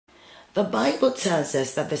The Bible tells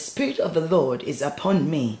us that the Spirit of the Lord is upon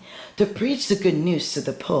me to preach the good news to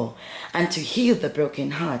the poor and to heal the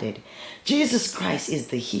brokenhearted. Jesus Christ is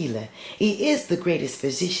the healer. He is the greatest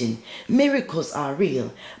physician. Miracles are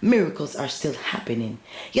real. Miracles are still happening.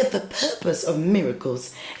 Yet the purpose of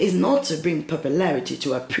miracles is not to bring popularity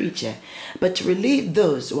to a preacher, but to relieve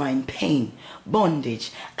those who are in pain,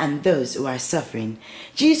 bondage, and those who are suffering.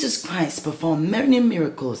 Jesus Christ performed many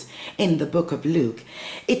miracles in the book of Luke.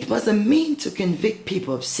 It was a means to convict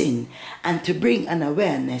people of sin and to bring an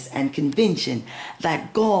awareness and conviction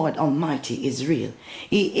that God Almighty is real.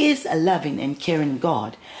 He is a loving and caring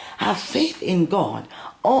God. Have faith in God.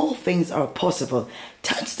 All things are possible.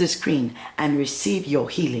 Touch the screen and receive your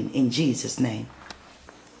healing in Jesus' name.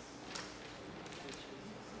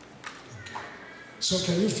 So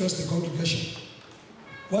can you face the congregation?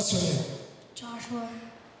 What's your name? Joshua.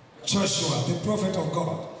 Joshua, the prophet of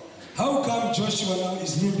God. How come Joshua now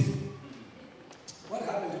is limping? What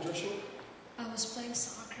happened to Joshua? I was playing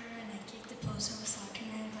soccer and I kicked the post of a soccer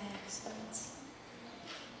net by accident.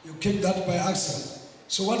 You kicked that by accident.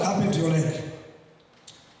 So what happened to your leg?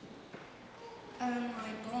 My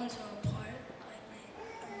bones are apart, like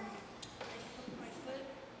my foot.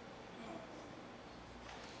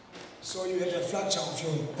 So you had a fracture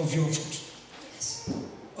of your foot. Yes.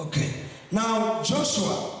 Okay. Now,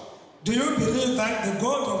 Joshua, do you believe that the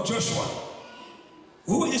God of Joshua,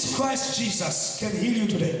 who is Christ Jesus, can heal you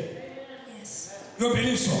today? Yes. You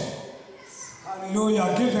believe so? Yes.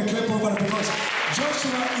 Hallelujah. Give a clap over because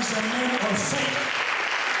Joshua is a man of faith.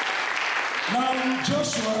 Now,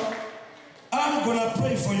 Joshua, I'm going to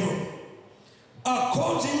pray for you.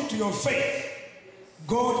 According to your faith,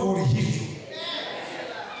 God will heal you.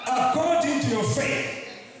 According to your faith,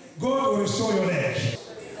 God will restore your leg.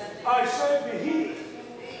 I say be healed.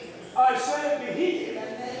 I say be healed.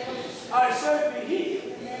 I say be healed.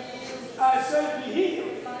 I say be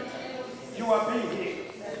healed. You are being healed.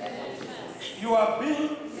 You are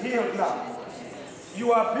being healed now.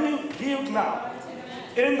 You are being healed now.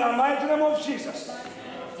 In the mighty name of Jesus.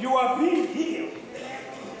 You are being healed.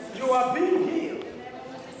 You are being healed.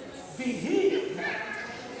 Be healed now.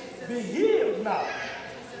 Be healed now.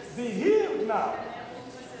 Be healed now.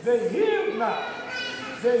 Be healed now.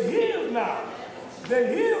 Be healed now. Be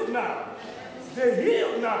healed now. Be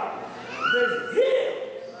healed now. Be healed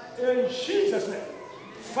in Jesus' name.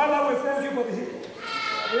 Father, we thank you for the healing.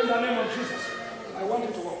 In the name of Jesus. I want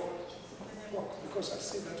you to walk. Walk, because I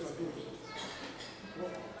see that you are being healed.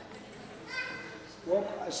 Walk. Walk,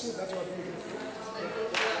 I see that you are being healed.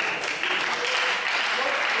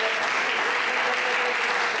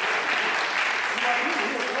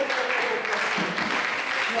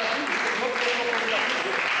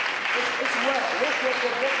 It's well.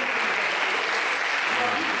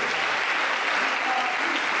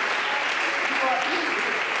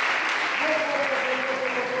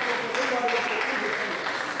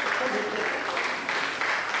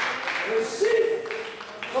 Receive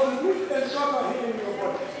complete and total healing in your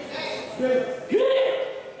body. The healing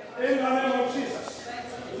in the name of Jesus.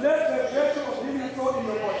 Let the virtue of healing flow in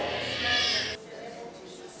your body.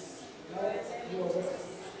 Now you are well.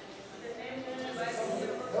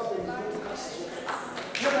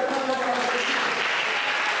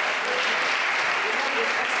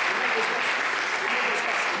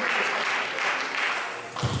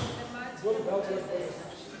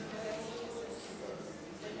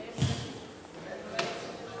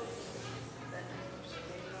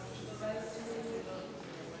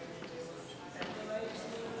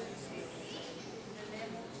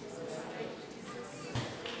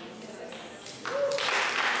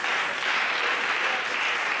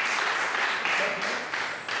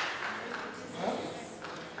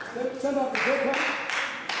 Stand up, stand up.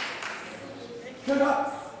 Stand up.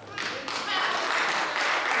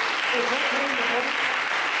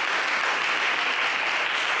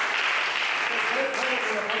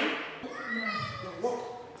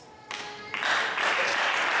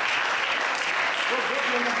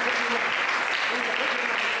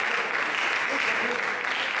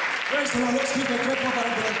 Praise the Lord. Let's give a great over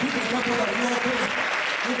and give a great over and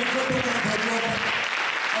give a great over and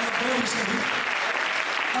our God is a healer.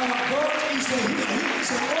 Our God is a healer. He is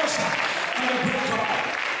an awesome and a great God.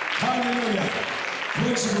 Hallelujah.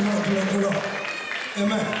 Praise the Lord, glory to the Lord.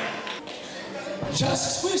 Amen. Just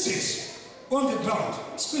squeeze it on the ground.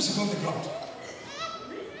 Squeeze it on the ground.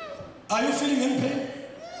 Are you feeling any pain?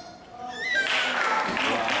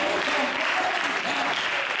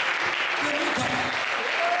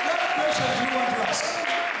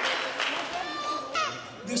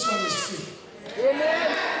 This one is free. Amen.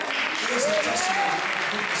 It is a testimony of the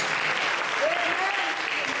goodness of God.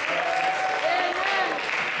 Amen.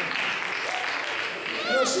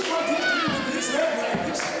 see what he's doing with his leg like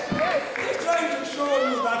this? He's trying to show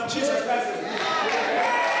you that Jesus Christ is real.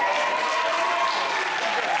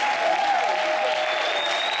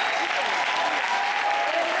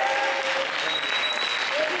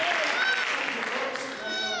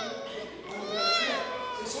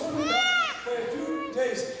 It's only that for a few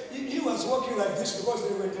days he was walking like this because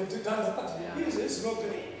they were down the path. It's no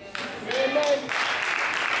pain. Amen.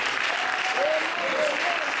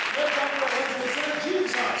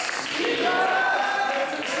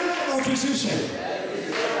 Physician,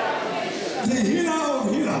 the healer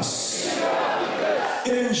of healers,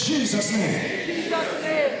 in Jesus'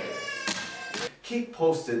 name. Keep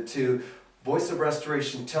posted to Voice of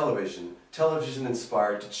Restoration Television, television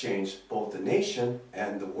inspired to change both the nation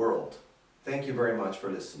and the world. Thank you very much for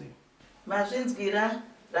listening. Mazvinzwira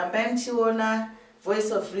rambai muchiona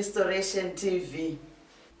Voice of Restoration TV.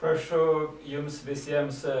 Prašau jums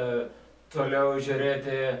visiems toliau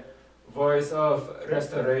žiūrėti Voice of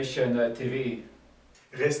Restoration TV.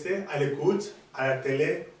 Restez à l'écoute à la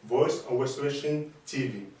télé Voice of Restoration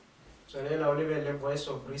TV. Voice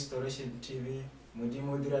of Restoration TV.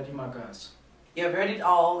 You have heard it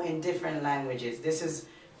all in different languages. This is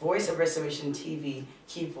Voice of Restoration TV.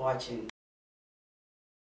 Keep watching.